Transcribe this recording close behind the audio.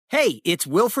Hey, it's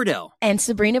Will Friedle. And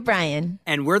Sabrina Bryan.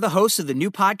 And we're the hosts of the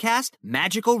new podcast,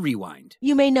 Magical Rewind.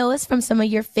 You may know us from some of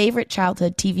your favorite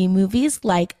childhood TV movies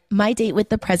like My Date with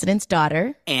the President's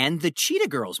Daughter and the Cheetah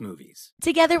Girls movies.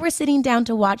 Together, we're sitting down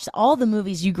to watch all the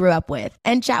movies you grew up with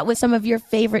and chat with some of your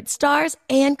favorite stars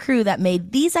and crew that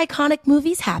made these iconic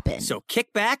movies happen. So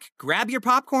kick back, grab your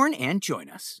popcorn, and join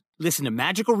us. Listen to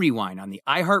Magical Rewind on the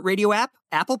iHeartRadio app,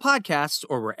 Apple Podcasts,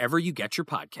 or wherever you get your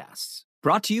podcasts.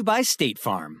 Brought to you by State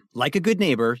Farm. Like a good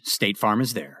neighbor, State Farm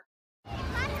is there.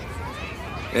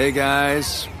 Hey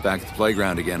guys, back at the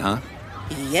playground again, huh?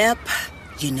 Yep.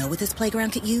 You know what this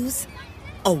playground could use?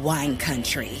 A wine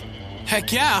country.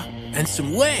 Heck yeah, and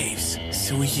some waves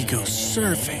so we could go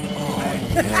surfing.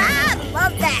 Oh, yeah. Ah,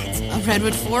 love that. A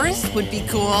redwood forest would be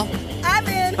cool. I'm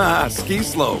in. Ah, ski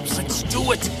slopes. Let's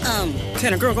do it.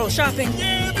 Can a girl go shopping?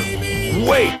 Yeah, baby.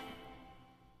 Wait!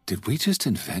 Did we just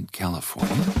invent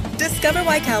California? Discover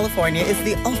why California is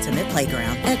the ultimate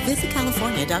playground at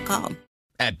visitcalifornia.com.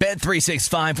 At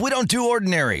Bet365, we don't do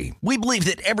ordinary. We believe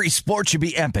that every sport should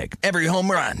be epic. Every home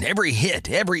run, every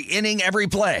hit, every inning, every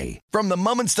play. From the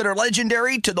moments that are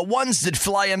legendary to the ones that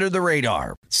fly under the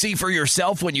radar. See for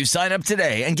yourself when you sign up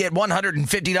today and get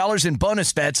 $150 in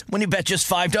bonus bets when you bet just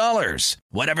 $5.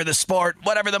 Whatever the sport,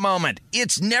 whatever the moment,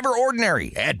 it's never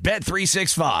ordinary at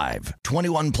Bet365.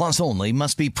 21 plus only.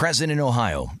 Must be present in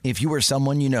Ohio. If you or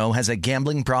someone you know has a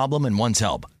gambling problem and wants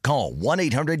help, call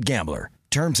 1-800-GAMBLER.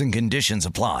 Terms and conditions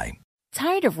apply.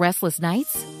 Tired of restless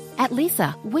nights? At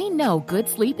Leesa, we know good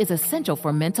sleep is essential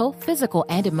for mental, physical,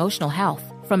 and emotional health.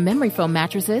 From memory foam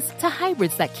mattresses to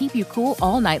hybrids that keep you cool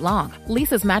all night long,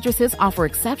 Leesa's mattresses offer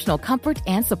exceptional comfort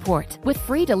and support with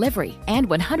free delivery and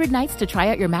 100 nights to try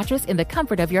out your mattress in the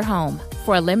comfort of your home.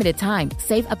 For a limited time,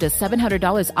 save up to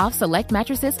 $700 off select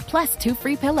mattresses plus 2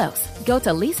 free pillows. Go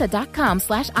to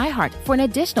leesa.com/iHeart for an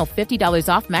additional $50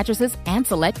 off mattresses and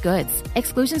select goods.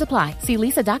 Exclusions apply. See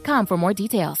leesa.com for more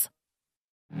details.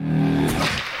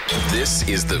 This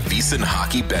is the VSiN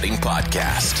Hockey Betting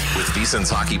Podcast with VSiN's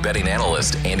hockey betting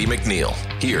analyst, Andy McNeil.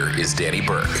 Here is Danny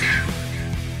Burke.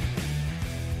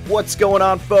 What's going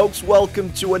on, folks?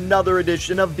 Welcome to another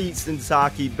edition of VSiN's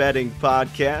Hockey Betting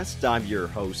Podcast. I'm your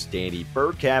host, Danny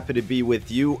Burke. Happy to be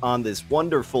with you on this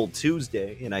wonderful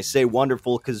Tuesday. And I say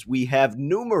wonderful because we have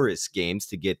numerous games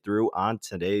to get through on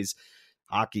today's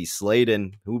hockey slate.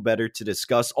 And who better to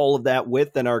discuss all of that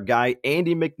with than our guy,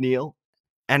 Andy McNeil,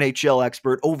 NHL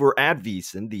expert over at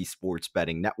VSiN, the sports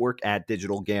betting network, at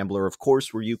Digital Gambler, of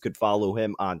course, where you could follow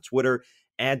him on Twitter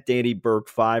at Danny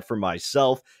Burke5 for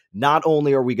myself. Not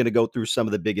only are we going to go through some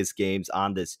of the biggest games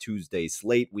on this Tuesday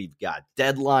slate, we've got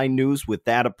deadline news with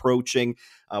that approaching.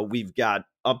 We've got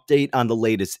update on the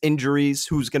latest injuries,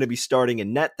 who's going to be starting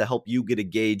in net to help you get a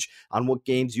gauge on what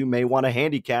games you may want to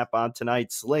handicap on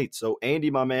tonight's slate. So,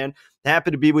 Andy, my man,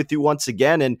 happy to be with you once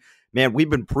again. And man, we've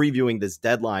been previewing this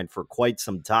deadline for quite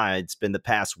some time. It's been the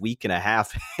past week and a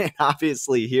half. And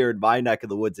obviously here in my neck of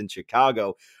the woods in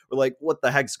Chicago, we're like, what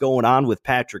the heck's going on with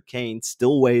Patrick Kane?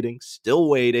 Still waiting.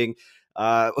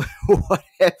 What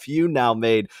have you now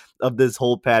made of this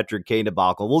whole Patrick Kane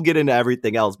debacle? We'll get into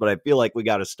everything else, but I feel like we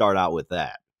got to start out with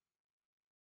that.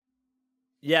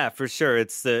 Yeah, for sure.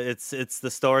 It's the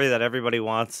story that everybody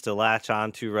wants to latch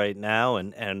onto right now,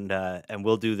 and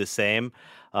we'll do the same.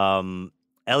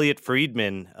 Elliot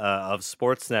Friedman of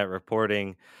Sportsnet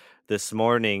reporting this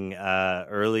morning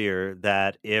earlier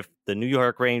that if the New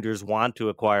York Rangers want to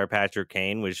acquire Patrick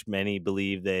Kane, which many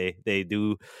believe they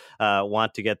do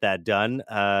want to get that done,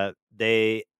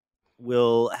 they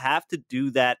will have to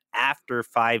do that after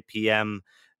 5 p.m.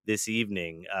 this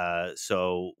evening.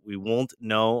 So we won't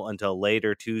know until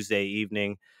later Tuesday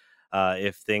evening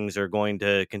if things are going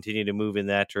to continue to move in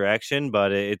that direction,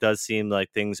 but it does seem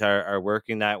like things are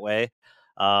working that way.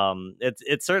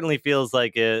 It certainly feels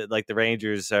like the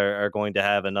Rangers are going to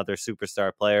have another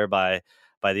superstar player by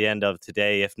the end of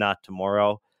today, if not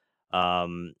tomorrow.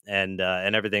 And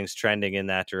everything's trending in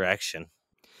that direction.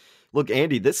 Look,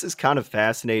 Andy, this is kind of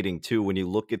fascinating too when you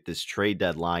look at this trade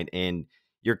deadline, and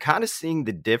you're kind of seeing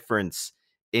the difference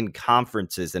in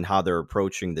conferences and how they're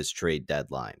approaching this trade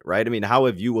deadline, right? I mean, how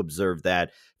have you observed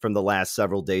that from the last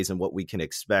several days and what we can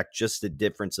expect? Just the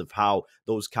difference of how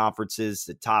those conferences,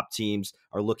 the top teams,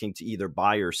 are looking to either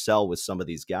buy or sell with some of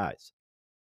these guys.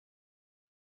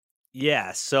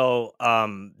 Yeah, so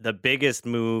the biggest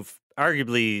move,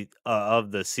 arguably,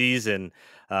 of the season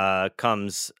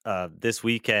comes this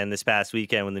past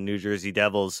weekend, when the New Jersey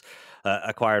Devils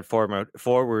acquired forward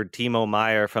Timo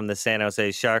Meier from the San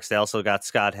Jose Sharks. They also got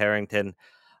Scott Harrington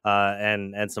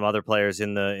and some other players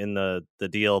in the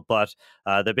deal, but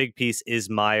the big piece is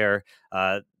Meier.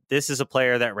 this is a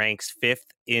player that ranks 5th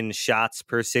in shots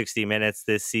per 60 minutes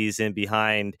this season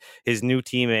behind his new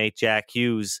teammate, Jack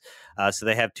Hughes. So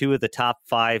they have 2 of the top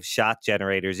 5 shot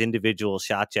generators, individual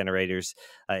shot generators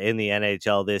in the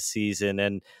NHL this season.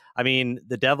 And I mean,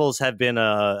 the Devils have been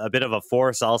a bit of a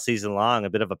force all season long, a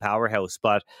bit of a powerhouse.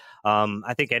 But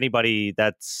I think anybody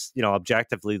that's,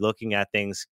 objectively looking at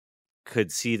things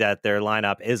could see that their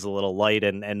lineup is a little light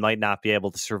and might not be able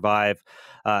to survive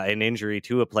an injury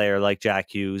to a player like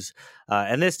Jack Hughes.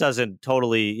 And this doesn't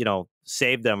totally,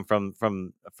 save them from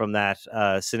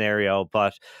that scenario.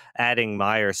 But adding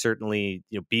Meyer certainly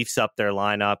beefs up their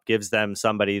lineup, gives them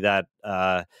somebody that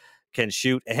can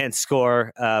shoot and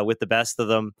score with the best of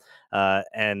them.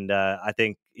 And I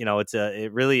think,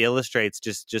 it really illustrates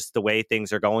just the way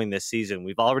things are going this season.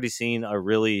 We've already seen a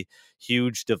really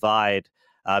huge divide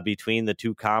between the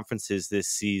two conferences this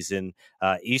season.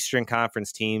 Eastern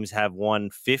Conference teams have won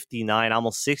 59,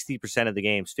 almost 60% of the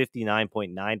games,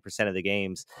 59.9% of the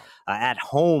games. At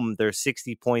home, they're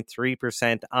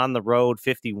 60.3%. On the road,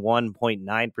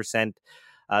 51.9%.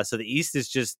 So the East has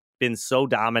just been so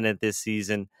dominant this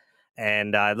season.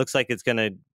 And it looks like it's going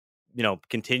to,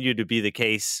 continue to be the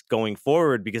case going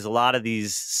forward, because a lot of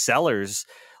these sellers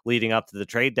leading up to the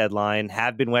trade deadline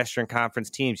have been Western Conference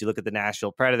teams. You look at the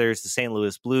Nashville Predators, the St.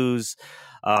 Louis Blues,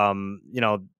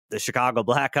 the Chicago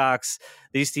Blackhawks.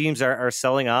 These teams are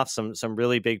selling off some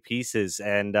really big pieces,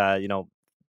 and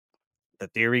the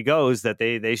theory goes that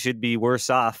they should be worse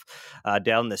off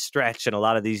down the stretch, and a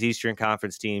lot of these Eastern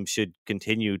Conference teams should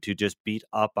continue to just beat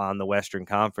up on the Western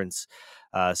Conference.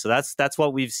 So that's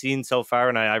what we've seen so far,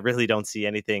 and I really don't see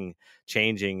anything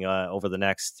changing over the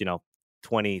next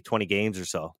 20 games or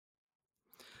so.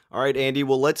 All right, Andy.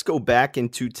 Well, let's go back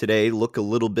into today, look a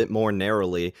little bit more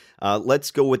narrowly.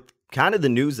 Let's go with kind of the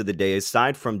news of the day.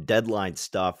 Aside from deadline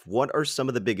stuff, what are some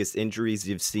of the biggest injuries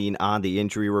you've seen on the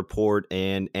injury report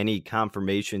and any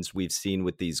confirmations we've seen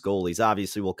with these goalies?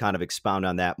 Obviously, we'll kind of expound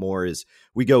on that more as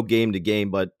we go game to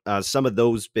game, but some of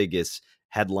those biggest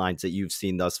headlines that you've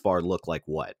seen thus far look like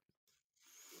what?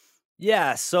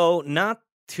 Yeah, so not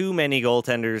too many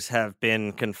goaltenders have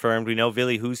been confirmed. We know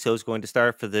Ville Husso is going to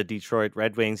start for the Detroit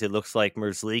Red Wings. It looks like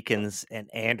Merzlikins and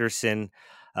Anderson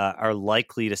are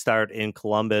likely to start in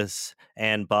Columbus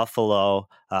and Buffalo.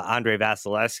 Andrei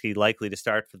Vasilevsky likely to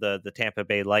start for the Tampa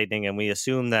Bay Lightning, and we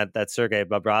assume that Sergei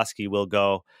Bobrovsky will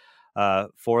go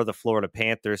for the Florida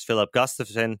Panthers. Philip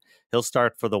Gustafsson, he'll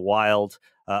start for the Wild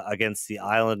against the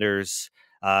Islanders.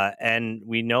 And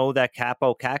we know that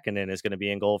Kaapo Kähkönen is going to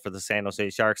be in goal for the San Jose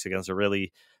Sharks against a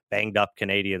really banged up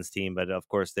Canadiens team. But of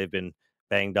course, they've been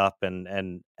banged up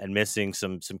and missing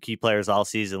some key players all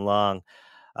season long.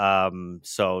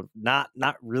 So not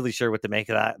really sure what to make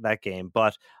of that game.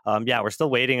 But we're still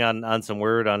waiting on some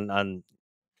word on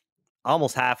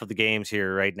almost half of the games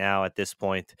here right now at this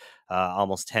point,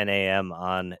 almost 10 a.m.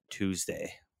 on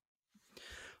Tuesday.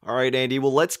 All right, Andy.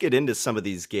 Well, let's get into some of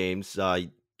these games.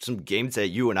 Some games that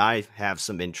you and I have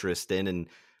some interest in. And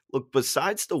look,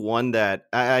 besides the one that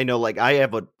I know, like I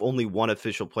have only one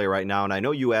official play right now, and I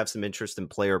know you have some interest in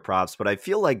player props, but I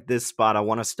feel like this spot I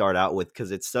want to start out with because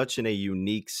it's such a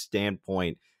unique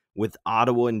standpoint with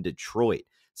Ottawa and Detroit.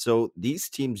 So these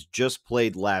teams just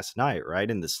played last night,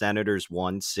 right? And the Senators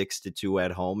won 6-2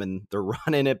 at home, and they're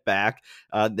running it back.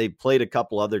 They played a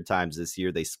couple other times this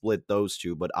year. They split those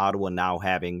two, but Ottawa now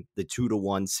having the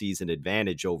 2-1 season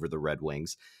advantage over the Red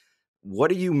Wings.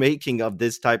 What are you making of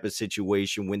this type of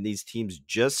situation when these teams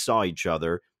just saw each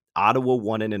other? Ottawa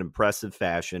won in an impressive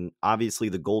fashion. Obviously,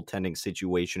 the goaltending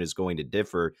situation is going to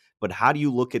differ, but how do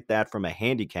you look at that from a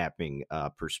handicapping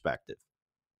perspective?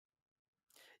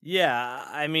 Yeah,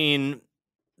 I mean,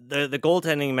 the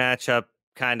goaltending matchup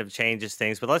kind of changes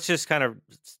things, but let's just kind of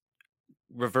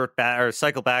revert back or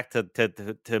cycle back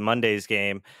to Monday's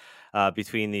game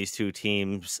between these two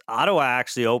teams. Ottawa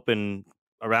actually opened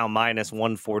around minus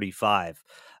 145.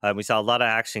 We saw a lot of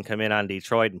action come in on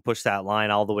Detroit and push that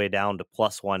line all the way down to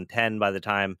plus 110 by the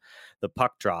time the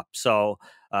puck dropped. So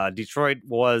Detroit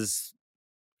was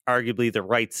arguably the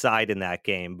right side in that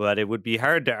game, but it would be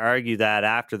hard to argue that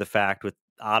after the fact with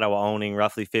Ottawa owning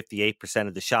roughly 58%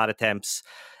 of the shot attempts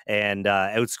and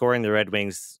outscoring the Red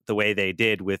Wings the way they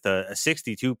did with a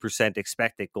 62%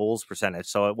 expected goals percentage.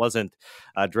 So it wasn't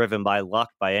driven by luck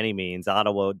by any means.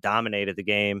 Ottawa dominated the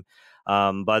game.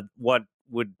 But what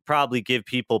would probably give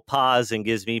people pause and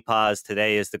gives me pause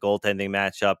today is the goaltending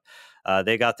matchup.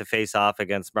 They got to face off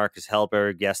against Marcus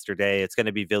Hellberg yesterday. It's going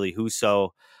to be Ville Husso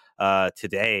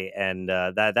today, and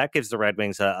that gives the Red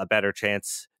Wings a better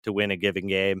chance to win a given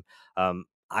game.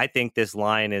 I think this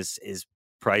line is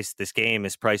priced. This game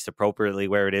is priced appropriately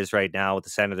where it is right now, with the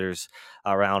Senators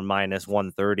around minus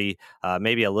 130,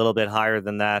 maybe a little bit higher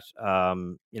than that.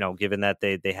 Given that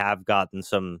they have gotten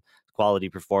some quality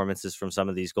performances from some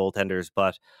of these goaltenders,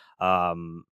 but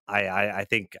I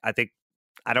think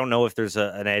I don't know if there's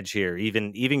an edge here,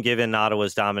 even given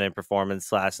Ottawa's dominant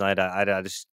performance last night. I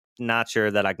just not sure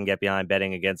that I can get behind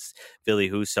betting against Ville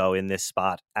Husso in this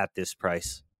spot at this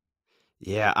price.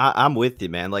 Yeah, I'm with you,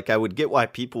 man. Like, I would get why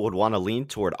people would want to lean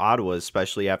toward Ottawa,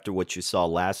 especially after what you saw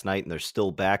last night, and they're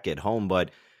still back at home.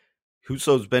 But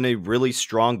Husso's been a really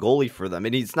strong goalie for them.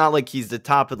 And he's not like he's the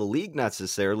top of the league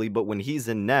necessarily, but when he's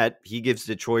in net, he gives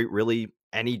Detroit really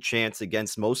any chance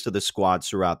against most of the squads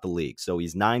throughout the league. So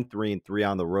he's 9-3-3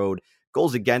 on the road.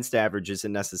 Goals against average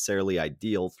isn't necessarily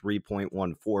ideal,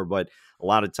 3.14, but a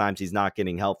lot of times he's not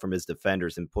getting help from his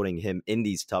defenders and putting him in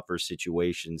these tougher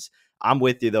situations. I'm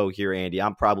with you, though, here, Andy.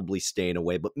 I'm probably staying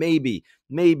away, but maybe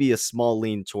a small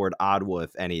lean toward Ottawa,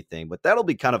 if anything. But that'll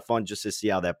be kind of fun just to see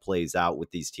how that plays out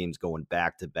with these teams going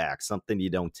back-to-back, something you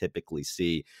don't typically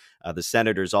see. The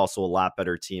Senators also a lot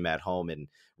better team at home, and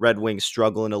Red Wings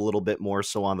struggling a little bit more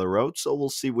so on the road, so we'll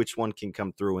see which one can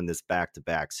come through in this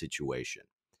back-to-back situation.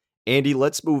 Andy,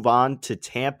 let's move on to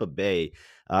Tampa Bay.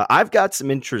 I've got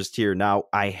some interest here. Now,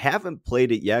 I haven't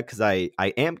played it yet because I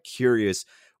am curious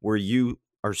where you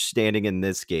are standing in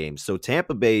this game. So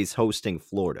Tampa Bay is hosting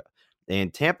Florida,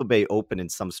 and Tampa Bay open in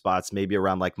some spots, maybe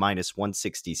around like minus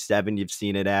 167. You've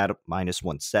seen it at minus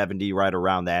 170, right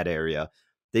around that area.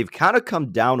 They've kind of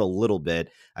come down a little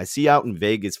bit. I see out in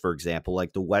Vegas, for example,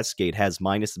 like the Westgate has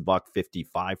minus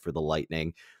 $1.55 for the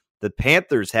Lightning. The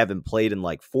Panthers haven't played in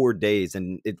like 4 days,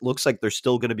 and it looks like they're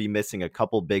still going to be missing a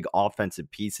couple big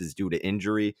offensive pieces due to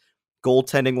injury.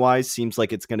 Goaltending-wise, seems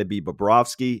like it's going to be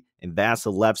Bobrovsky and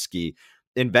Vasilevsky.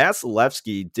 And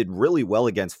Vasilevsky did really well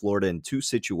against Florida in 2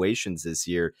 situations this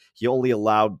year. He only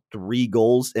allowed 3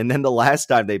 goals, and then the last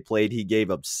time they played, he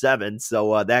gave up 7.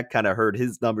 So that kind of hurt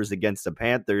his numbers against the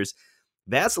Panthers.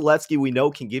 Vasilevsky, we know,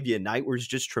 can give you a night where it's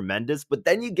just tremendous, but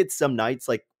then you get some nights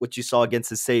like what you saw against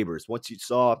the Sabres, what you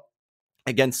saw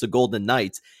against the Golden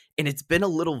Knights, and it's been a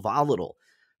little volatile.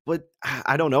 But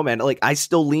I don't know, man. Like, I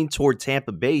still lean toward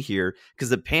Tampa Bay here because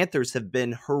the Panthers have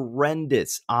been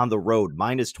horrendous on the road,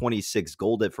 minus 26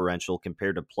 goal differential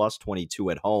compared to plus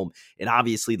 22 at home. And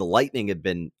obviously the Lightning have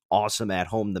been awesome at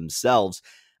home themselves.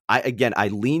 I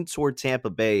lean toward Tampa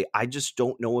Bay. I just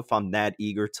don't know if I'm that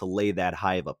eager to lay that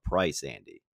high of a price,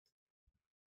 Andy.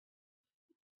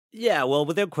 Yeah, well,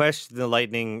 without question, the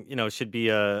Lightning, should be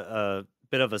a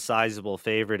bit of a sizable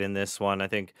favorite in this one. I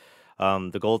think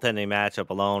the goaltending matchup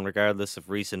alone, regardless of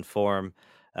recent form,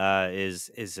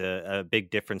 is a big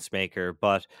difference maker.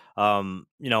 But when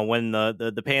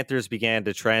the Panthers began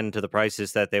to trend to the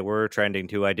prices that they were trending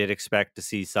to, I did expect to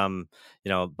see some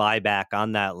buyback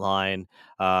on that line.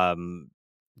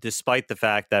 Despite the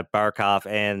fact that Barkov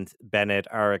and Bennett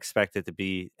are expected to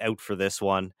be out for this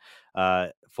one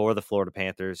for the Florida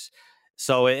Panthers.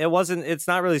 So it's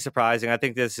not really surprising. I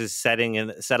think this is settling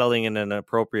in an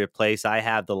appropriate place. I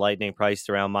have the Lightning priced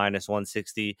around minus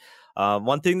 160.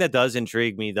 One thing that does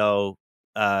intrigue me, though,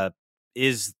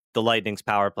 is the Lightning's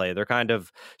power play. They're kind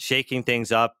of shaking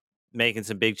things up, making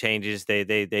some big changes.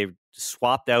 They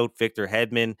swapped out Victor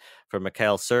Hedman for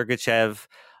Mikhail Sergachev.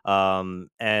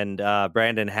 And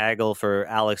Brandon Hagel for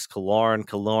Alex Killorn.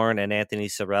 Killorn and Anthony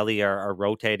Cirelli are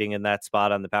rotating in that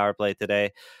spot on the power play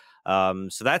today.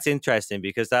 So that's interesting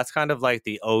because that's kind of like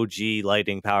the OG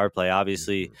Lightning power play.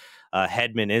 Obviously,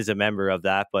 Hedman is a member of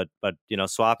that, but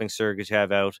swapping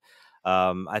Sergachev out,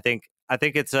 I think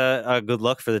it's a good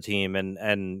look for the team,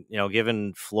 and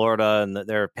given Florida and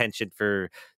their penchant for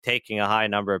taking a high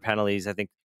number of penalties, I think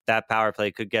that power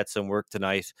play could get some work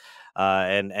tonight,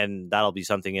 and that'll be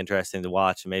something interesting to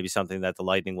watch, and maybe something that the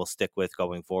Lightning will stick with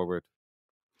going forward.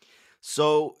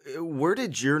 So where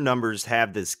did your numbers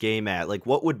have this game at? Like,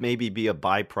 what would maybe be a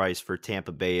buy price for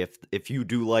Tampa Bay if you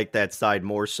do like that side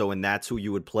more so, and that's who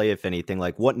you would play, if anything?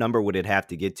 Like, what number would it have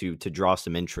to get to draw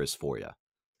some interest for you?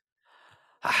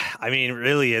 I mean,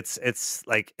 really, it's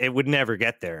like it would never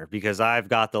get there because I've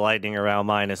got the Lightning around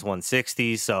minus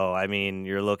 160. So, I mean,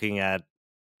 you're looking at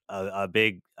a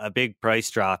big price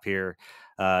drop here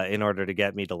in order to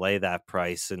get me to lay that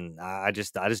price, and I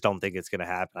just don't think it's going to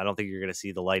happen. I don't think you're going to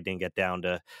see the Lightning get down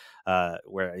to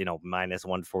where minus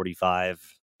 145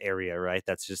 area, right?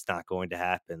 That's just not going to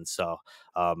happen. So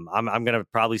I'm going to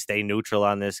probably stay neutral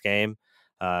on this game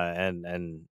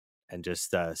and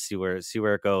just see where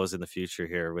it goes in the future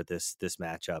here with this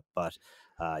matchup. But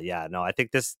I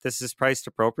think this is priced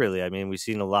appropriately. I mean, we've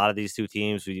seen a lot of these two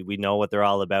teams. We know what they're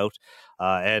all about,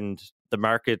 and the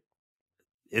market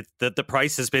the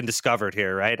price has been discovered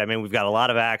here, right? I mean, we've got a lot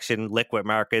of action, liquid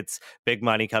markets, big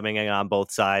money coming in on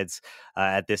both sides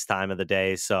at this time of the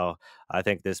day. So I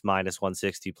think this minus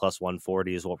 160 plus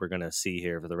 140 is what we're going to see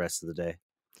here for the rest of the day.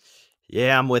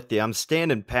 Yeah, I'm with you. I'm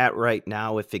standing pat right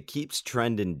now. If it keeps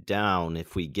trending down,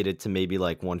 if we get it to maybe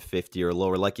like 150 or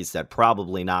lower, like you said,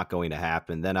 probably not going to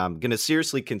happen, then I'm going to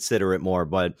seriously consider it more.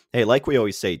 But hey, like we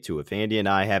always say too, if Andy and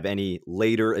I have any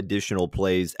later additional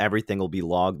plays, everything will be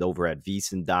logged over at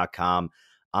VSiN.com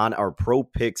on our Pro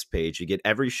Picks page. You get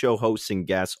every show hosts and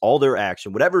guests, all their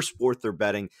action, whatever sport they're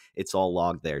betting, it's all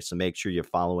logged there. So make sure you're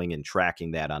following and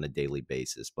tracking that on a daily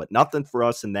basis. But nothing for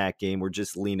us in that game. We're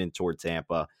just leaning toward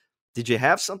Tampa. Did you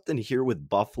have something here with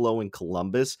Buffalo and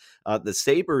Columbus? The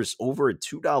Sabres over a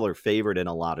 $2 favorite in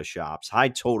a lot of shops. High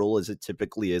total, as it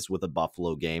typically is with a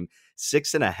Buffalo game.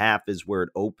 6.5 is where it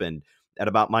opened at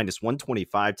about minus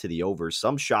 125 to the over.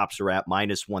 Some shops are at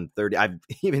minus 130. I've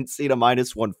even seen a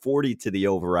minus 140 to the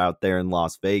over out there in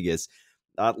Las Vegas.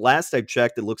 Last I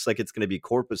checked, it looks like it's going to be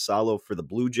Korpisalo for the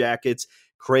Blue Jackets,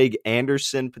 Craig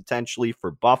Anderson potentially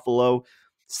for Buffalo.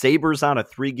 Sabres on a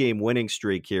 3-game winning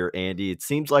streak here, Andy. It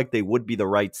seems like they would be the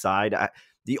right side.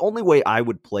 The only way I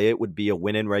would play it would be a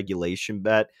win in regulation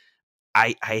bet.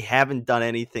 I haven't done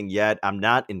anything yet. I'm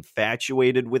not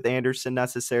infatuated with Anderson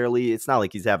necessarily. It's not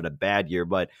like he's having a bad year,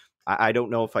 but I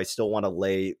don't know if I still want to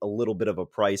lay a little bit of a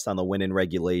price on the win in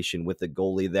regulation with a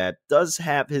goalie that does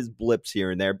have his blips here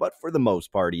and there, but for the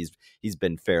most part, he's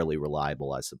been fairly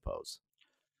reliable, I suppose.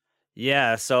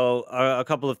 Yeah, so a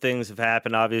couple of things have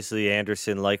happened. Obviously,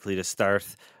 Anderson likely to start,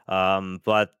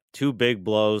 but two big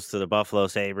blows to the Buffalo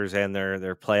Sabres and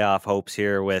their playoff hopes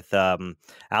here with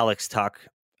Alex Tuch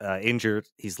injured.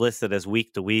 He's listed as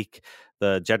week to week.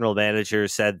 The general manager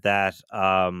said that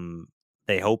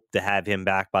they hope to have him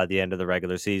back by the end of the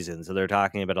regular season. So they're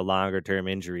talking about a longer-term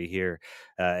injury here,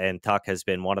 and Tuch has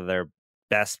been one of their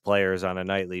best players on a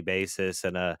nightly basis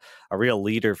and a real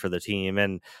leader for the team.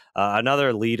 And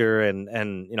another leader and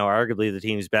arguably the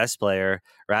team's best player,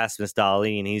 Rasmus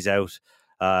Dahlin, he's out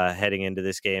heading into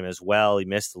this game as well. He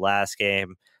missed the last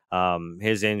game.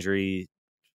 His injury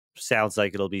sounds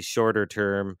like it'll be shorter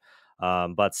term,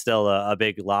 but still a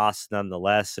big loss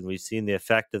nonetheless. And we've seen the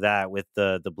effect of that with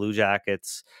the Blue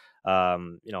Jackets,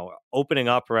 opening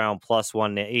up around plus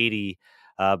 180,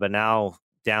 but now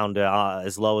down to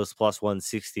as low as plus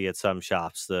 160 at some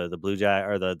shops. The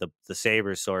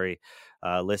Sabres,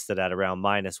 listed at around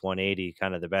minus 180,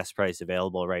 kind of the best price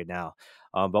available right now.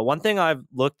 But one thing I've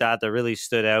looked at that really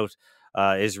stood out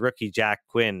is rookie Jack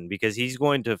Quinn, because he's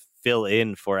going to fill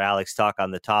in for Alex Tuch on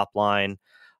the top line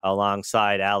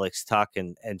alongside Alex Tuch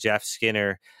and Jeff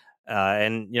Skinner.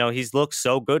 He's looked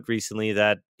so good recently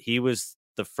that he was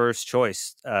the first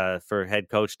choice for head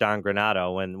coach Don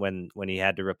Granato when he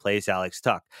had to replace Alex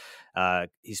Tuch.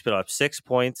 He's put up 6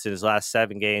 points in his last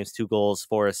 7 games, 2 goals,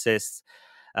 4 assists,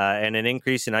 and an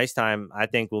increase in ice time I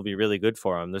think will be really good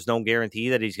for him. There's no guarantee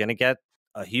that he's going to get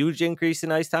a huge increase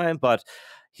in ice time, but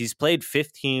he's played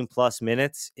 15 plus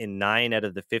minutes in 9 out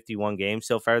of the 51 games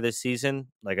so far this season.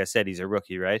 Like I said, he's a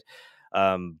rookie, right?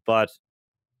 But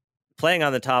playing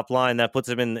on the top line, that puts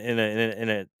him in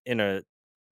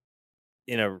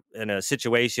a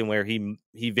situation where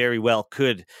he very well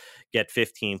could get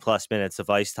 15 plus minutes of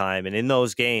ice time. And in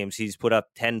those games, he's put up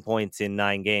 10 points in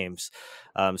 9 games.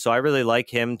 So I really like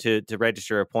him to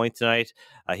register a point tonight.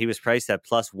 He was priced at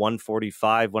plus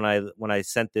 145 when I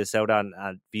sent this out on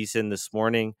VSiN this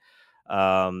morning.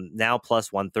 Now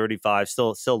plus 135.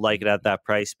 Still like it at that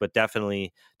price, but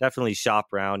definitely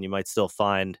shop around. You might still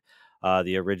find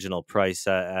the original price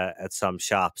at some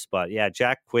shops. But yeah,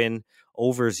 Jack Quinn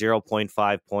over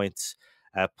 0.5 points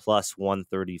at plus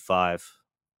 135.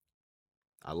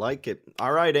 I like it.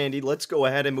 All right, Andy, let's go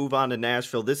ahead and move on to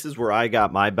Nashville. This is where I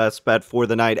got my best bet for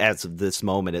the night, as of this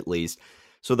moment at least.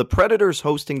 So the Predators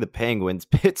hosting the Penguins.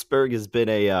 Pittsburgh has been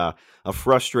a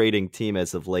frustrating team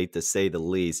as of late, to say the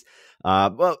least. They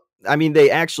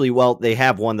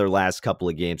have won their last couple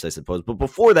of games, I suppose. But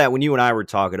before that, when you and I were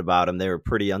talking about them, they were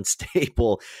pretty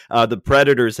unstable. The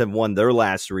Predators have won their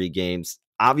last 3 games.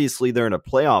 Obviously, they're in a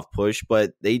playoff push,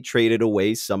 but they traded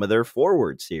away some of their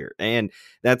forwards here. And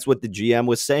that's what the GM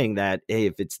was saying, that, hey,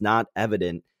 if it's not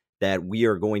evident that we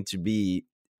are going to be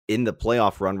in the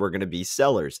playoff run, we're going to be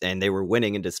sellers. And they were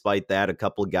winning, and despite that, a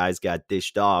couple of guys got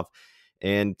dished off.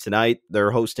 And tonight, they're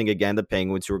hosting again the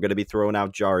Penguins, who are going to be throwing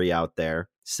out Jari out there.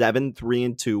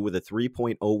 7-3-2 with a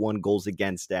 3.01 goals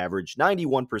against average,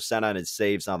 91% on his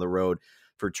saves on the road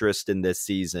for Tristan this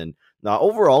season. Now,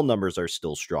 overall numbers are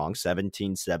still strong.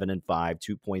 17-7-5,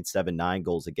 2.79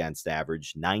 goals against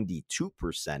average,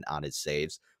 92% on his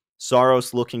saves.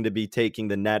 Saros looking to be taking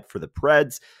the net for the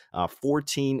Preds,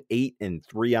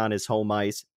 14-8-3 on his home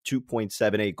ice,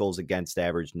 2.78 goals against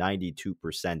average,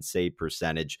 92% save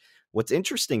percentage. What's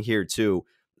interesting here, too,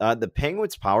 the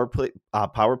Penguins' power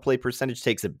play percentage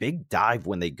takes a big dive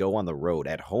when they go on the road.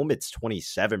 At home, it's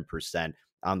 27%.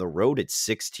 On the road, it's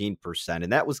 16%.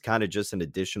 And that was kind of just an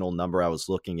additional number I was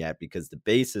looking at because the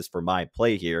basis for my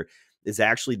play here is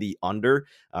actually the under.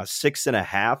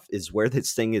 6.5 is where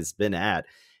this thing has been at.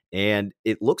 And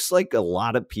it looks like a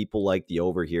lot of people like the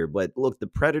over here. But look, the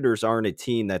Predators aren't a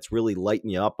team that's really lighting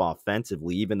you up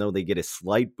offensively, even though they get a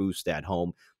slight boost at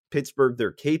home. Pittsburgh,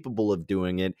 they're capable of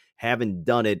doing it, haven't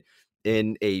done it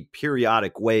in a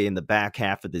periodic way in the back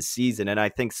half of the season. And I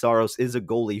think Saros is a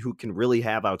goalie who can really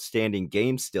have outstanding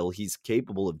games still. He's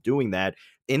capable of doing that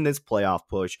in this playoff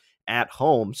push at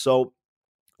home. So,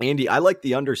 Andy, I like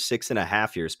the under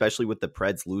 6.5 here, especially with the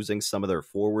Preds losing some of their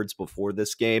forwards before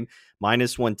this game.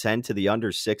 -110 to the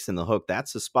under 6 in the hook.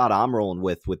 That's the spot I'm rolling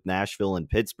with Nashville and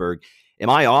Pittsburgh.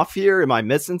 Am I off here? Am I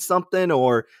missing something?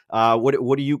 Or what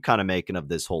are you kind of making of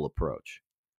this whole approach?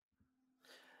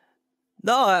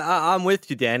 No, I'm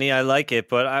with you, Danny. I like it.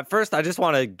 But first, I just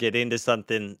want to get into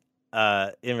something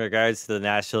in regards to the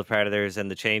Nashville Predators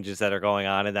and the changes that are going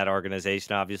on in that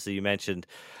organization. Obviously, you mentioned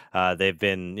they've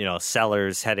been,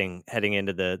 sellers heading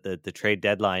into the trade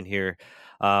deadline here.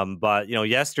 But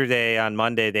yesterday on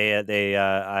Monday, they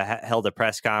held a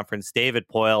press conference. David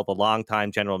Poile, the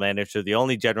longtime general manager, the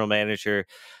only general manager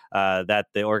that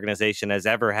the organization has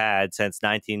ever had since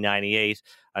 1998,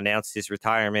 announced his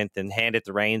retirement and handed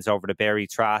the reins over to Barry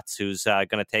Trotz, who's going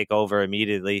to take over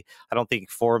immediately. I don't think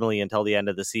formally until the end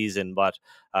of the season, but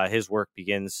his work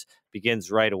begins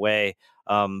right away.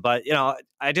 But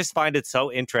I just find it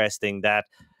so interesting that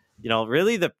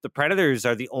really the Predators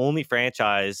are the only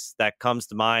franchise that comes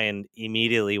to mind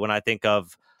immediately when I think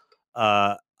of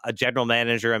a general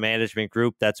manager, a management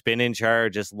group that's been in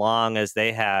charge as long as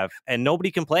they have. And nobody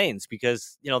complains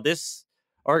because, this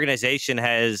organization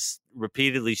has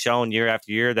repeatedly shown year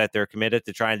after year that they're committed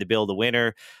to trying to build a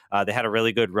winner. They had a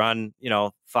really good run,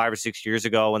 5 or 6 years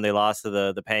ago when they lost to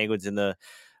the Penguins in the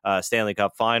Stanley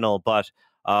Cup final. But,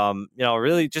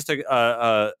 really just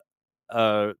a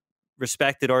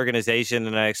respected organization,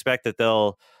 and I expect that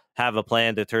they'll have a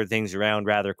plan to turn things around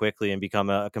rather quickly and become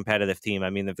a competitive team.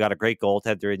 I mean, they've got a great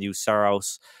goaltender in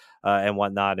Saros and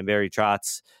whatnot, and Barry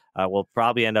Trotz will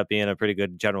probably end up being a pretty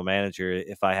good general manager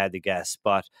if I had to guess.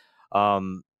 But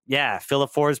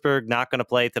Philip Forsberg not going to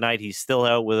play tonight. He's still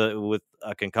out with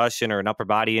a concussion or an upper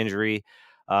body injury.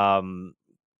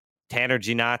 Tanner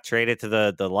Ginot traded to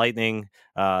the Lightning.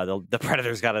 The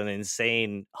Predators got an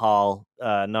insane haul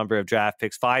number of draft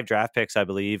picks, 5 draft picks, I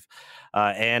believe,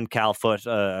 and Cal Foote,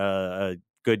 a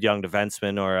good young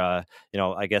defenseman, or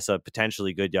I guess a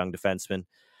potentially good young defenseman.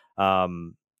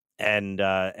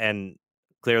 And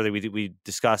clearly we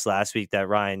discussed last week that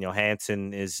Ryan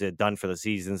Johansson is done for the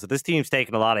season. So this team's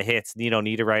taken a lot of hits. Nino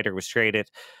Niederreiter was traded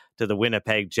to the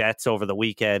Winnipeg Jets over the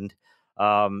weekend.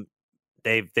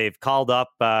 They've called up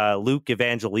Luke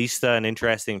Evangelista, an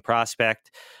interesting prospect.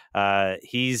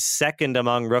 He's second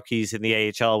among rookies in the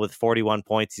AHL with 41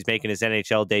 points. He's making his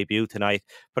NHL debut tonight.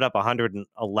 Put up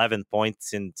 111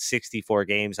 points in 64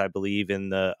 games, I believe, in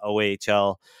the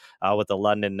OHL with the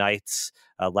London Knights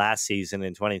last season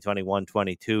in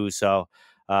 2021-22. So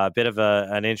a bit of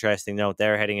an interesting note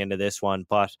there heading into this one.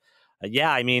 But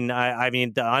I mean,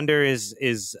 the under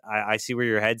is I see where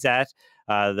your head's at.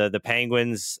 The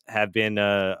Penguins have been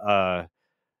a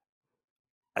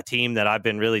team that I've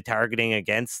been really targeting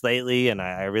against lately, and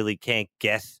I really can't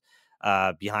get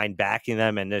behind backing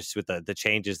them. And just with the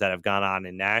changes that have gone on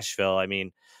in Nashville, I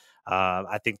mean,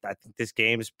 I think this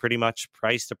game is pretty much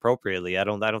priced appropriately. I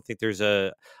don't think there's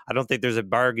a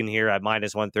bargain here at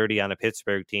 -130 on a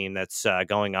Pittsburgh team that's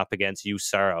going up against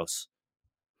Saros.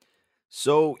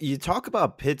 So you talk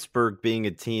about Pittsburgh being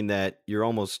a team that you're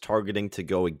almost targeting to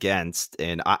go against,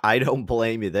 and I don't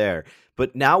blame you there.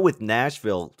 But now with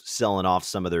Nashville selling off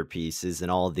some of their pieces and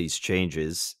all of these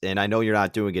changes, and I know you're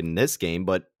not doing it in this game,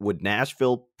 but would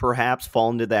Nashville perhaps fall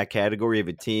into that category of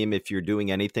a team, if you're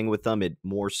doing anything with them, it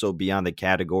more so be on the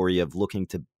category of looking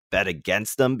to bet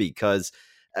against them? Because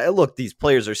look, these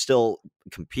players are still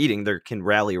competing. They can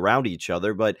rally around each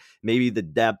other, but maybe the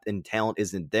depth and talent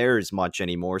isn't there as much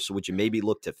anymore. So would you maybe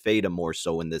look to fade them more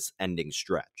so in this ending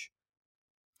stretch?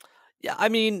 Yeah, I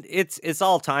mean, it's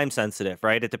all time sensitive,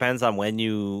 right? It depends on when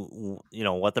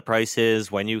what the price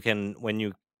is, when you can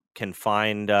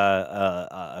find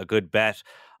a good bet.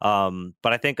 But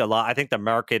I think the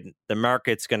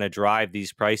market's going to drive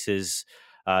these prices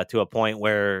to a point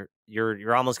where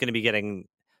you're almost going to be getting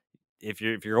if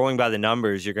you're going by the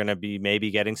numbers, you're going to be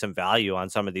maybe getting some value on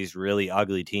some of these really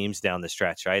ugly teams down the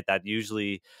stretch, right? That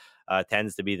usually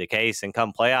tends to be the case. And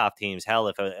come playoff teams, hell,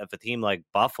 if a team like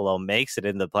Buffalo makes it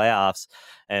in the playoffs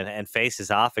and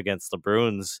faces off against the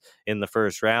Bruins in the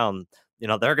first round,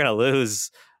 they're going to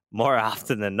lose more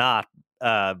often than not.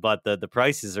 But the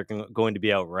prices are going to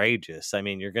be outrageous. I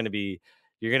mean, you're going to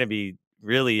be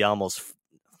really almost,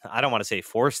 I don't want to say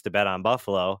forced to bet on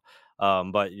Buffalo,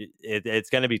 but it's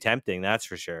going to be tempting, that's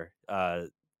for sure.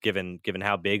 Given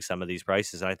how big some of these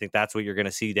prices, and I think that's what you're going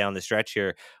to see down the stretch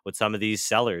here with some of these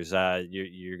sellers.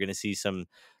 You're going to see some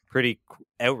pretty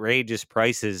outrageous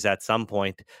prices at some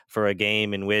point for a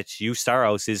game in which Juuse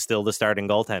Saros is still the starting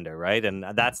goaltender, right? And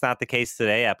that's not the case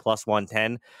today at plus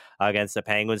 110 against the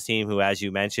Penguins team, who, as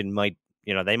you mentioned,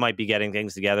 they might be getting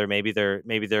things together. Maybe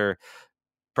they're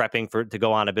prepping to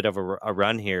go on a bit of a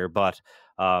run here, but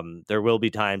there will be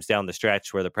times down the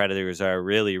stretch where the Predators are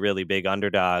really, really big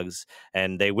underdogs,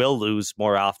 and they will lose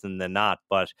more often than not.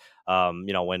 But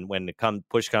when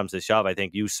push comes to shove, I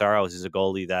think Juuse Saros is a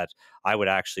goalie that I would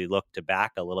actually look to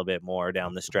back a little bit more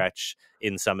down the stretch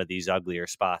in some of these uglier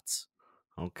spots.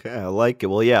 Okay, I like it.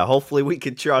 Well, yeah, hopefully we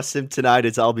can trust him tonight,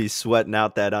 as I'll be sweating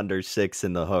out that under 6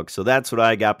 in the hook. So that's what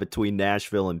I got between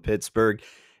Nashville and Pittsburgh.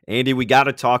 Andy, we got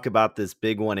to talk about this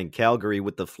big one in Calgary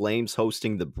with the Flames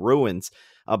hosting the Bruins.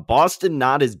 Boston,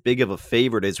 not as big of a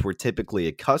favorite as we're typically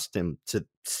accustomed to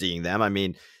seeing them. I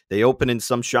mean, they open in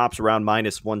some shops around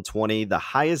minus 120. The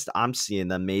highest I'm seeing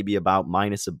them maybe about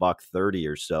minus $1.30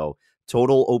 or so.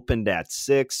 Total opened at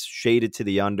 6, shaded to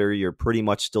the under. You're pretty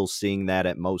much still seeing that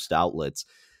at most outlets.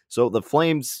 So the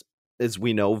Flames, as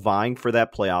we know, vying for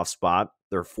that playoff spot.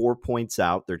 They're 4 points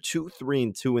out. They're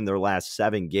 2-3-2 in their last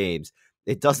 7 games.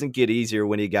 It doesn't get easier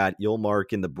when you got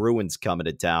Ullmark and the Bruins coming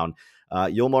to town.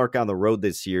 Ullmark on the road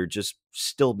this year just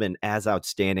still been as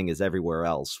outstanding as everywhere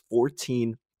else.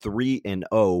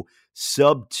 14-3-0,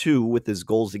 sub 2 with his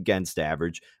goals against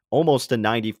average, almost a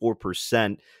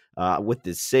 94% with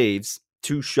his saves.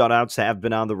 2 shutouts have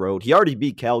been on the road. He already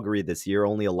beat Calgary this year,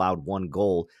 only allowed 1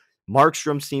 goal.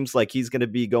 Markstrom seems like he's going to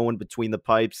be going between the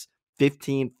pipes.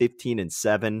 15, 15, and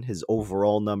 7, his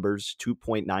overall numbers,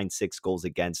 2.96 goals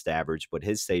against average, but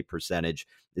his save percentage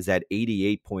is at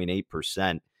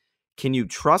 88.8%. Can you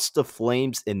trust the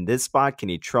Flames in this spot? Can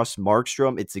you trust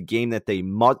Markstrom? It's a game that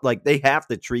they have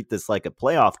to treat this like a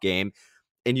playoff game.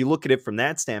 And you look at it from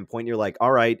that standpoint, you're like,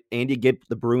 all right, Andy, get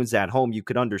the Bruins at home. You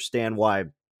could understand why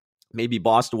maybe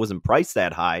Boston wasn't priced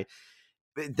that high.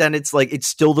 Then it's like it's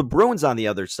still the Bruins on the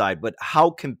other side. But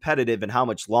how competitive and how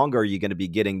much longer are you going to be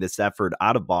getting this effort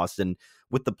out of Boston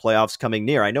with the playoffs coming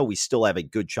near? I know we still have a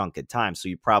good chunk of time, so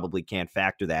you probably can't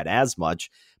factor that as much.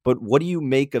 But what do you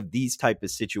make of these type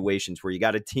of situations where you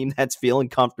got a team that's feeling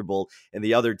comfortable and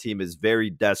the other team is very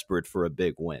desperate for a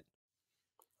big win?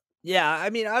 Yeah, I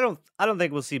mean, I don't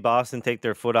think we'll see Boston take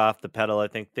their foot off the pedal. I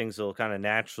think things will kind of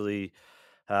naturally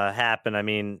happen. I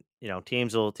mean,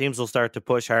 teams will start to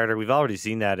push harder. We've already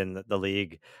seen that in the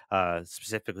league,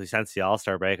 specifically since the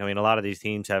All-Star break. I mean, a lot of these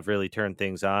teams have really turned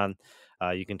things on.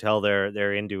 You can tell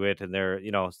they're into it, and they're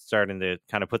starting to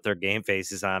kind of put their game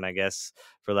faces on, I guess,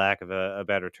 for lack of a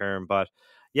better term. But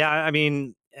yeah, I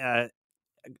mean,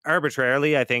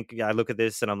 arbitrarily, I think I look at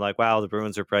this and I'm like, wow, the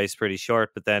Bruins are priced pretty short.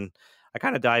 But then I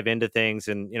kind of dive into things,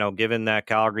 and given that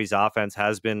Calgary's offense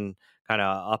has been kind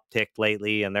of upticked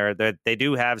lately, and they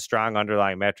do have strong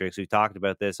underlying metrics. We've talked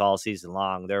about this all season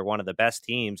long. They're one of the best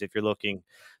teams if you're looking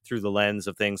through the lens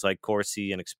of things like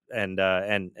Corsi and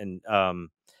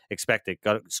expected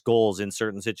goals in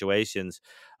certain situations.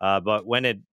 But when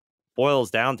it boils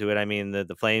down to it, I mean,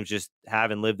 the Flames just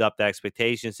haven't lived up to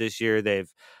expectations this year.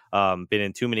 They've been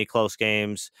in too many close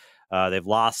games. They've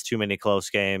lost too many close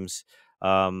games.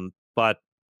 But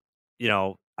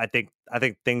I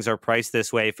think things are priced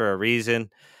this way for a reason.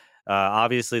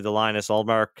 Obviously, the Linus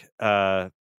Ullmark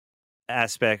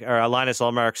aspect, or a Linus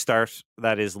Ullmark start,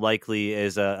 that is likely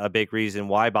is a big reason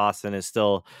why Boston is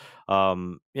still,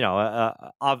 an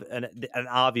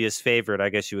obvious favorite, I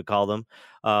guess you would call them.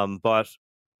 But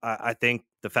I think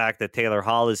the fact that Taylor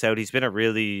Hall is out, he's been a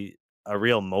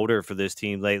real motor for this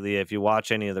team lately. If you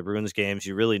watch any of the Bruins games,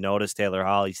 you really notice Taylor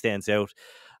Hall. He stands out.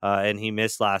 And he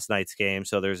missed last night's game,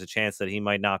 so there's a chance that he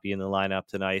might not be in the lineup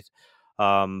tonight.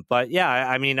 But yeah,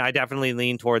 I mean, I definitely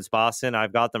lean towards Boston.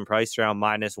 I've got them priced around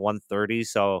minus 130,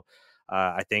 so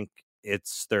I think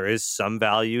there is some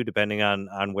value depending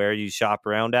on where you shop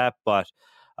around at. But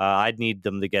I'd need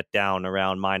them to get down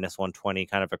around minus 120,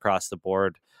 kind of across the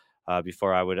board,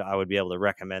 before I would be able to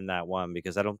recommend that one,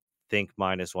 because I don't think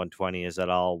minus 120 is at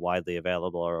all widely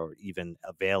available or even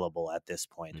available at this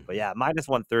point. But yeah, minus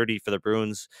 130 for the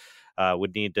Bruins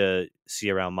would need to see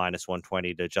around minus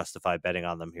 120 to justify betting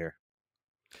on them here.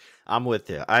 I'm with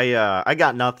you. I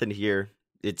got nothing here.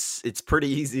 It's pretty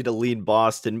easy to lean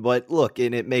Boston, but look,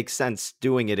 and it makes sense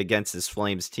doing it against this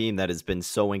Flames team that has been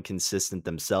so inconsistent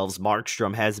themselves.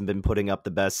 Markstrom hasn't been putting up the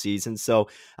best season, so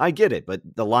I get it, but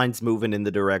the line's moving in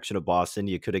the direction of Boston.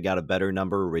 You could have got a better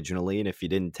number originally, and if you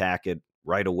didn't tack it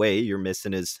right away, you're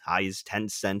missing as high as 10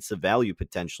 cents of value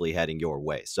potentially heading your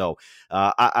way. So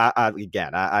I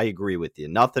agree with you.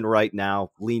 Nothing right now.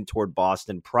 Lean toward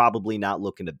Boston. Probably not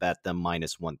looking to bet them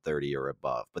minus 130 or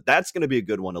above. But that's going to be a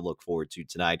good one to look forward to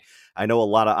tonight. I know a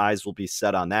lot of eyes will be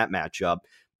set on that matchup.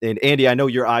 And Andy, I know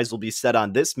your eyes will be set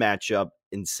on this matchup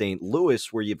in St.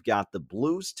 Louis, where you've got the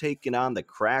Blues taking on the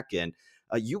Kraken.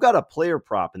 You got a player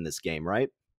prop in this game, right?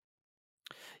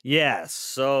 Yes.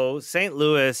 So St.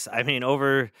 Louis, I mean,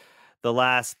 over the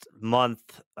last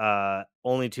month,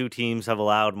 only two teams have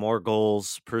allowed more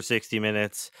goals per 60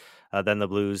 minutes than the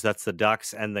Blues. That's the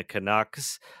Ducks and the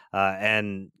Canucks.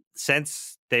 And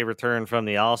since they returned from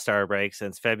the All-Star break,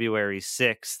 since February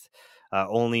 6th,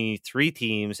 only three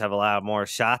teams have allowed more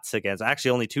shots against.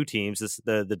 Actually, only two teams.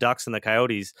 The Ducks and the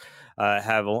Coyotes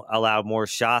have allowed more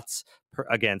shots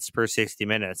against per 60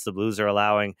 minutes. The Blues are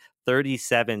allowing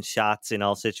 37 shots in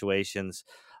all situations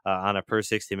on a per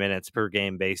 60 minutes per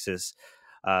game basis.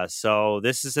 So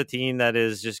this is a team that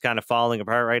is just kind of falling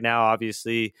apart right now.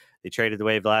 Obviously, they traded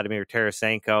away Vladimir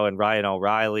Tarasenko and Ryan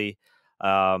O'Reilly.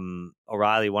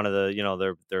 O'Reilly, one of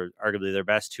the, they're arguably their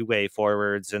best two-way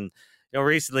forwards. And,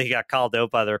 recently he got called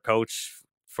out by their coach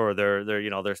for their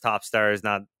top stars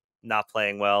not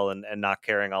playing well and not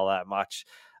caring all that much.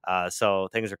 So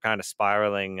things are kind of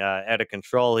spiraling out of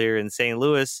control here in St.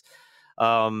 Louis.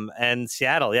 And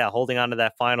Seattle, holding on to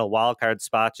that final wild card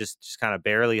spot, just kind of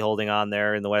barely holding on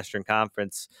there in the Western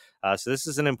Conference. So this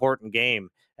is an important game.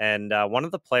 And one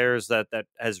of the players that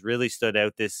has really stood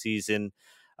out this season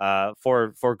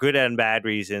for good and bad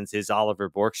reasons is Oliver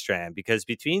Bjorkstrand, because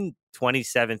between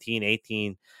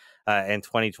 2017-18 and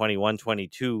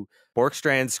 2021-22,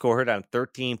 Bjorkstrand scored on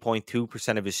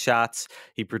 13.2% of his shots.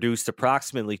 He produced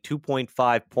approximately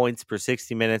 2.5 points per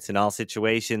 60 minutes in all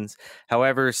situations.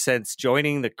 However, since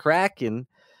joining the Kraken,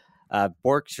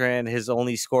 Bjorkstrand has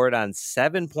only scored on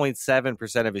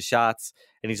 7.7% of his shots,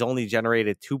 and he's only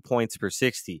generated 2 points per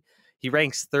 60. He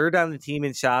ranks third on the team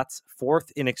in shots,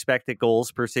 fourth in expected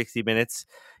goals per 60 minutes.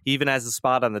 He even has a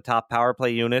spot on the top power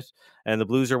play unit. And the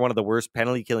Blues are one of the worst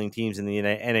penalty killing teams in the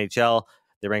NHL.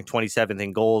 They rank 27th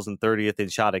in goals and 30th in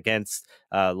shot against,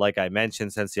 like I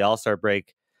mentioned, since the All-Star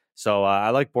break. So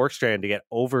I like Bjorkstrand to get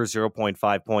over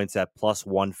 0.5 points at plus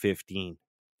 115.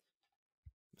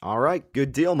 All right,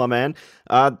 good deal, my man.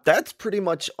 That's pretty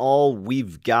much all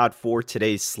we've got for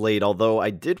today's slate, although I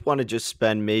did want to just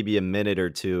spend maybe a minute or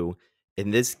two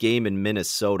in this game in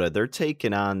Minnesota. They're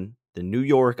taking on the New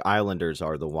York Islanders,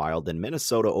 are the Wild, and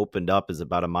Minnesota opened up as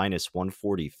about a minus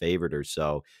 140 favorite or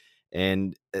so.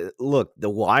 And look, the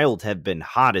Wild have been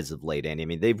hot as of late, Andy. I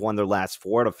mean, they've won their last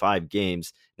 4 out of 5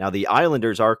 games. Now, the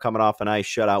Islanders are coming off a nice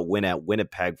shutout win at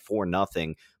Winnipeg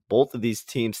 4-0. Both of these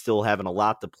teams still having a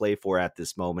lot to play for at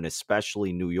this moment,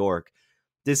 especially New York.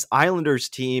 This Islanders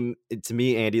team, to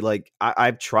me, Andy, like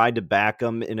I've tried to back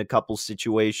them in a couple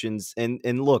situations. And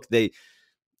look, they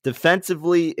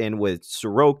defensively and with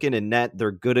Sorokin and net,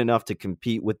 they're good enough to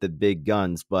compete with the big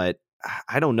guns. But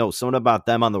I don't know, something about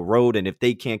them on the road. And if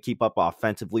they can't keep up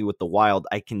offensively with the Wild,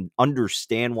 I can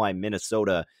understand why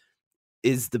Minnesota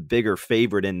is the bigger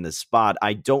favorite in the spot.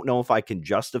 I don't know if I can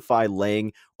justify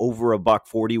laying over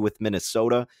 $140 with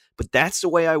Minnesota, but that's the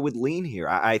way I would lean here.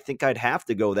 I think I'd have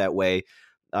to go that way,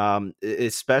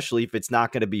 especially if it's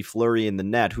not going to be Fleury in the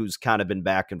net, who's kind of been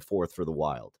back and forth for the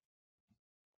Wild.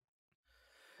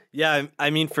 Yeah, I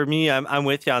mean, for me, I'm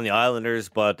with you on the Islanders,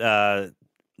 but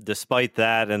despite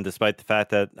that, and despite the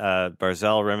fact that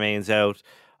Barzal remains out,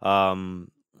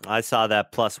 I saw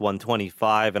that plus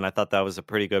 125, and I thought that was a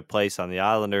pretty good place on the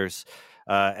Islanders.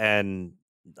 And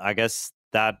I guess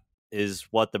that is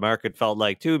what the market felt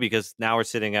like too, because now we're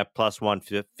sitting at plus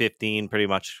 115 pretty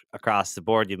much across the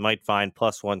board. You might find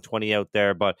plus 120 out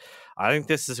there, but I think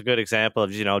this is a good example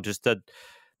of, just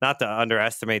not to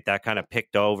underestimate that kind of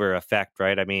picked over effect,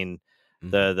 right? I mean,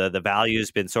 the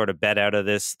value's been sort of bet out of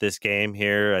this game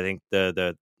here. I think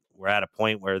we're at a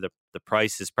point where the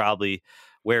price is probably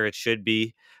where it should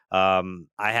be. I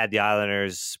had the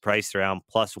Islanders priced around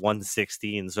plus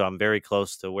 116, so I'm very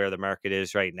close to where the market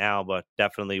is right now, but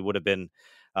definitely would have been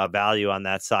value on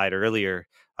that side earlier.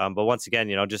 But once again,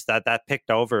 just that picked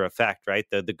over effect, right?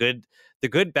 The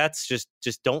good bets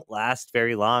just don't last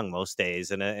very long most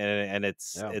days, and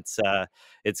it's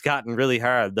gotten really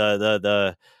hard.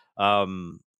 The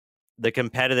the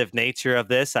competitive nature of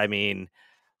this. I mean,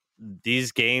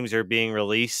 these games are being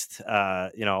released,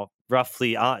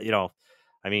 roughly,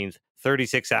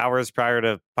 36 hours prior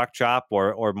to puck drop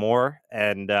or more,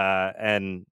 and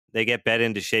they get bet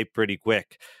into shape pretty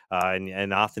quick.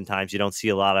 And oftentimes you don't see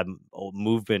a lot of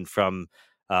movement from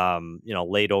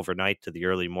late overnight to the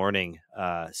early morning.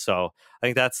 So I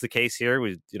think that's the case here.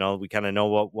 We kind of know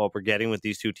what we're getting with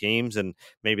these two teams, and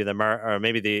maybe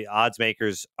the odds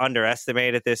makers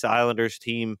underestimated this Islanders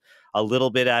team a little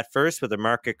bit at first, but the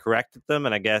market corrected them.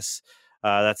 And I guess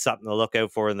that's something to look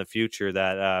out for in the future.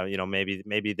 That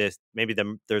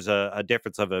there's a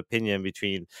difference of opinion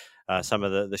between some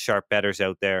of the sharp bettors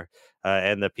out there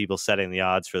and the people setting the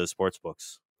odds for the sports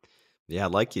books. Yeah,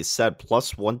 like you said,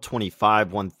 plus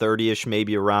 125, 130-ish,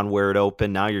 maybe around where it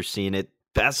opened. Now you're seeing it.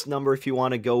 Best number if you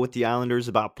want to go with the Islanders,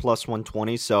 about plus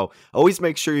 120. So always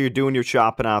make sure you're doing your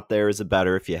shopping out there as a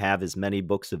bettor. If you have as many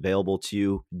books available to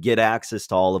you, get access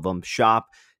to all of them. Shop,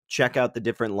 check out the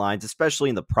different lines, especially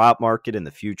in the prop market and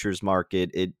the futures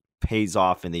market. It pays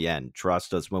off in the end.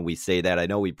 Trust us when we say that. I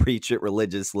know we preach it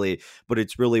religiously, but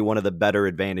it's really one of the better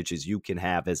advantages you can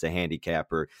have as a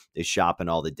handicapper is shopping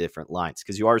all the different lines,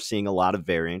 because you are seeing a lot of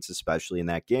variance, especially in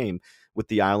that game with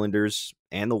the Islanders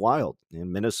and the Wild,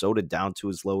 and Minnesota down to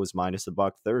as low as minus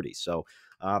 $1.30. So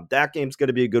that game's going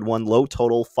to be a good one. Low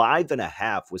total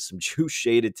 5.5 with some juice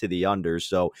shaded to the under.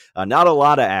 So not a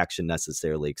lot of action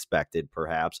necessarily expected,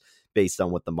 perhaps, based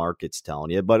on what the market's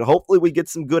telling you. But hopefully we get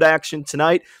some good action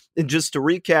tonight. And just to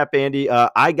recap, Andy,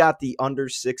 I got the under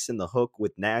 6 in the hook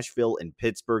with Nashville and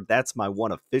Pittsburgh. That's my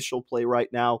one official play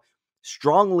right now.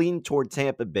 Strong lean toward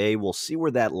Tampa Bay. We'll see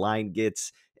where that line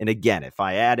gets. And again, if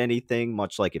I add anything,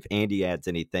 much like if Andy adds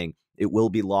anything, it will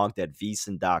be logged at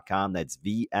VSiN.com. That's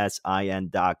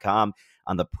VSIN.com.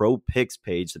 On the Pro Picks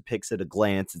page, the picks at a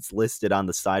glance, it's listed on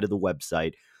the side of the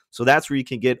website. So that's where you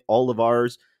can get all of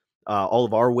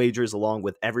our wagers along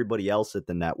with everybody else at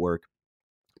the network.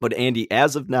 But Andy,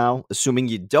 as of now, assuming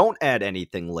you don't add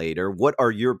anything later, what are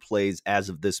your plays as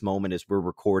of this moment as we're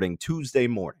recording Tuesday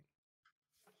morning?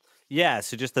 Yeah,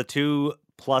 so just the 2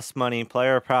 plus money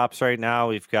player props right now.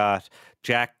 We've got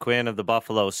Jack Quinn of the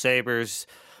Buffalo Sabres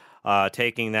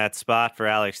taking that spot for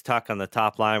Alex Tuch on the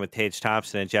top line with Tage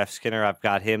Thompson and Jeff Skinner. I've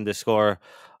got him to score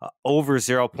over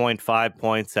 0.5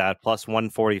 points at plus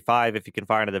 145 if you can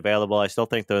find it available. I still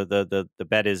think the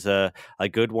bet is a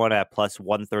good one at plus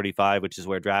 135, which is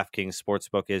where DraftKings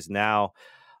Sportsbook is now.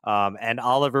 And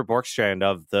Oliver Bjorkstrand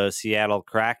of the Seattle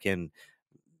Kraken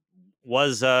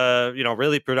was a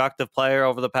really productive player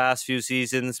over the past 4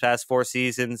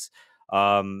 seasons.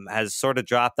 Has sort of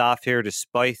dropped off here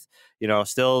despite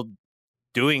still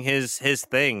doing his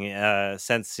thing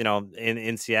since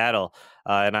in Seattle,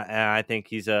 and I think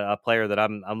he's a player that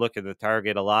I'm looking to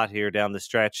target a lot here down the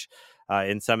stretch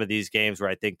in some of these games where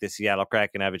I think the Seattle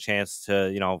Kraken have a chance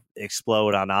to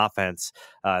explode on offense.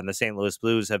 And the St. Louis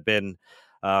Blues have been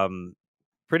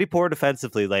pretty poor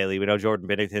defensively lately. We know Jordan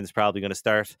Binnington's probably going to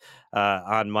start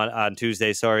on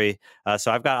Tuesday. So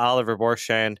I've got Oliver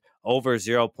Bjorkstrand over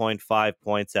 0.5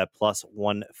 points at plus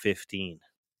 115.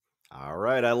 All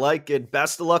right, I like it.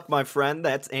 Best of luck, my friend.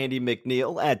 That's Andy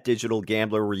McNeil at Digital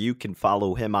Gambler, where you can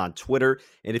follow him on Twitter.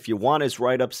 And if you want his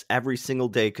write-ups every single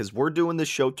day, because we're doing the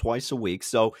show twice a week,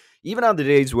 so even on the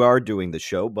days we are doing the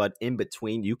show, but in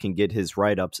between, you can get his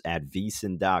write-ups at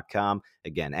VSiN.com.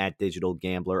 Again, at Digital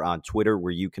Gambler on Twitter,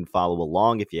 where you can follow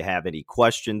along. If you have any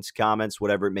questions, comments,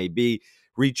 whatever it may be,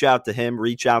 reach out to him,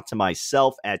 reach out to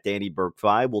myself at Danny Burke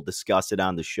 5. We'll discuss it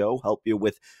on the show, help you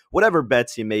with whatever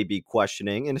bets you may be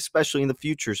questioning, and especially in the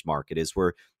futures market as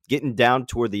we're getting down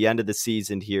toward the end of the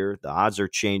season here. The odds are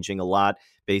changing a lot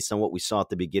based on what we saw at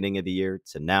the beginning of the year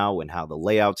to now and how the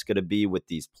layout's going to be with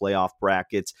these playoff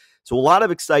brackets. So a lot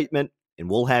of excitement, and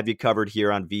we'll have you covered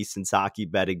here on VSiN's Hockey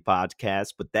Betting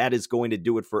Podcast. But that is going to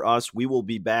do it for us. We will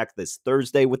be back this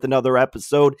Thursday with another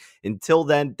episode. Until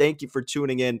then, thank you for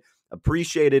tuning in.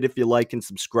 Appreciate it if you like and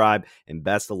subscribe, and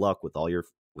best of luck with all your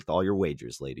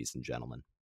wagers, ladies and gentlemen.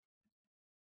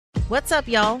 What's up,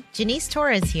 y'all? Janice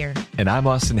Torres here. And I'm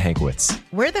Austin Hankwitz.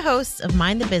 We're the hosts of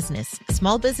Mind the Business,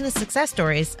 Small Business Success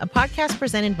Stories, a podcast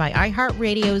presented by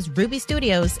iHeartRadio's Ruby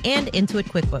Studios and Intuit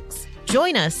QuickBooks.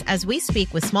 Join us as we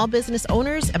speak with small business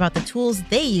owners about the tools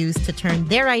they use to turn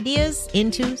their ideas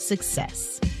into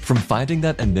success. From finding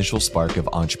that initial spark of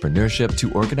entrepreneurship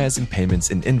to organizing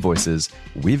payments and invoices,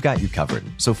 we've got you covered.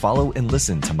 So follow and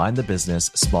listen to Mind the Business,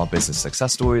 Small Business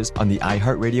Success Stories on the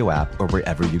iHeartRadio app or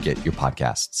wherever you get your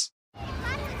podcasts.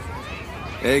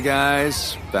 Hey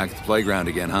guys, back at the playground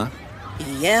again, huh?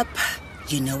 Yep.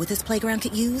 You know what this playground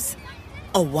could use?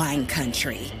 A wine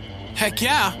country. Heck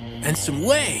yeah. and some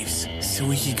waves so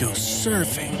we could go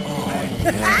surfing.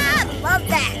 Ah, love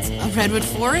that. A redwood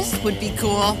forest would be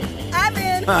cool. I'm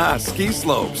in. Ah, ski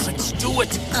slopes. Let's do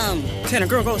it. Can a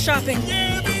girl go shopping?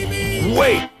 Yeah, baby.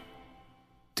 Wait!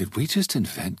 Did we just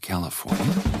invent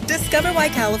California? Discover why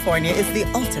California is the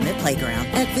ultimate playground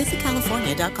at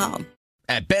visitcalifornia.com.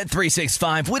 At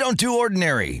Bet365, we don't do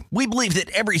ordinary. We believe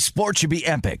that every sport should be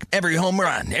epic. Every home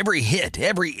run, every hit,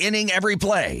 every inning, every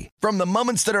play. From the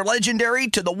moments that are legendary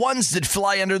to the ones that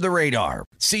fly under the radar.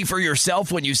 See for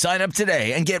yourself when you sign up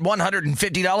today and get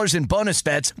 $150 in bonus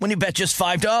bets when you bet just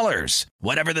 $5.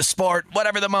 Whatever the sport,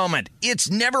 whatever the moment, it's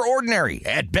never ordinary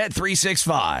at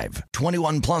Bet365.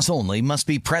 21 plus only. Must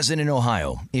be present in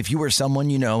Ohio. If you or someone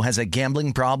you know has a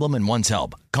gambling problem and wants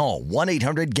help, call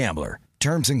 1-800-GAMBLER.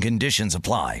 Terms and conditions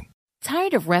apply.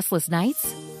 Tired of restless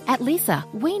nights? At Leesa,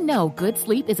 we know good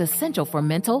sleep is essential for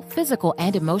mental, physical,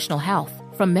 and emotional health.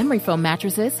 From memory foam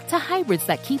mattresses to hybrids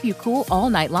that keep you cool all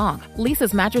night long,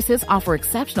 Leesa's mattresses offer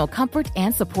exceptional comfort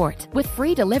and support with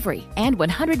free delivery and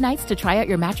 100 nights to try out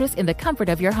your mattress in the comfort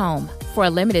of your home. For a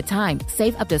limited time,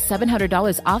 save up to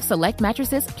 $700 off select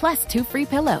mattresses plus 2 free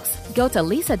pillows. Go to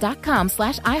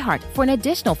leesa.com/iHeart for an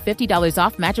additional $50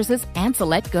 off mattresses and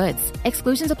select goods.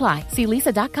 Exclusions apply. See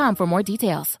leesa.com for more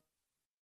details.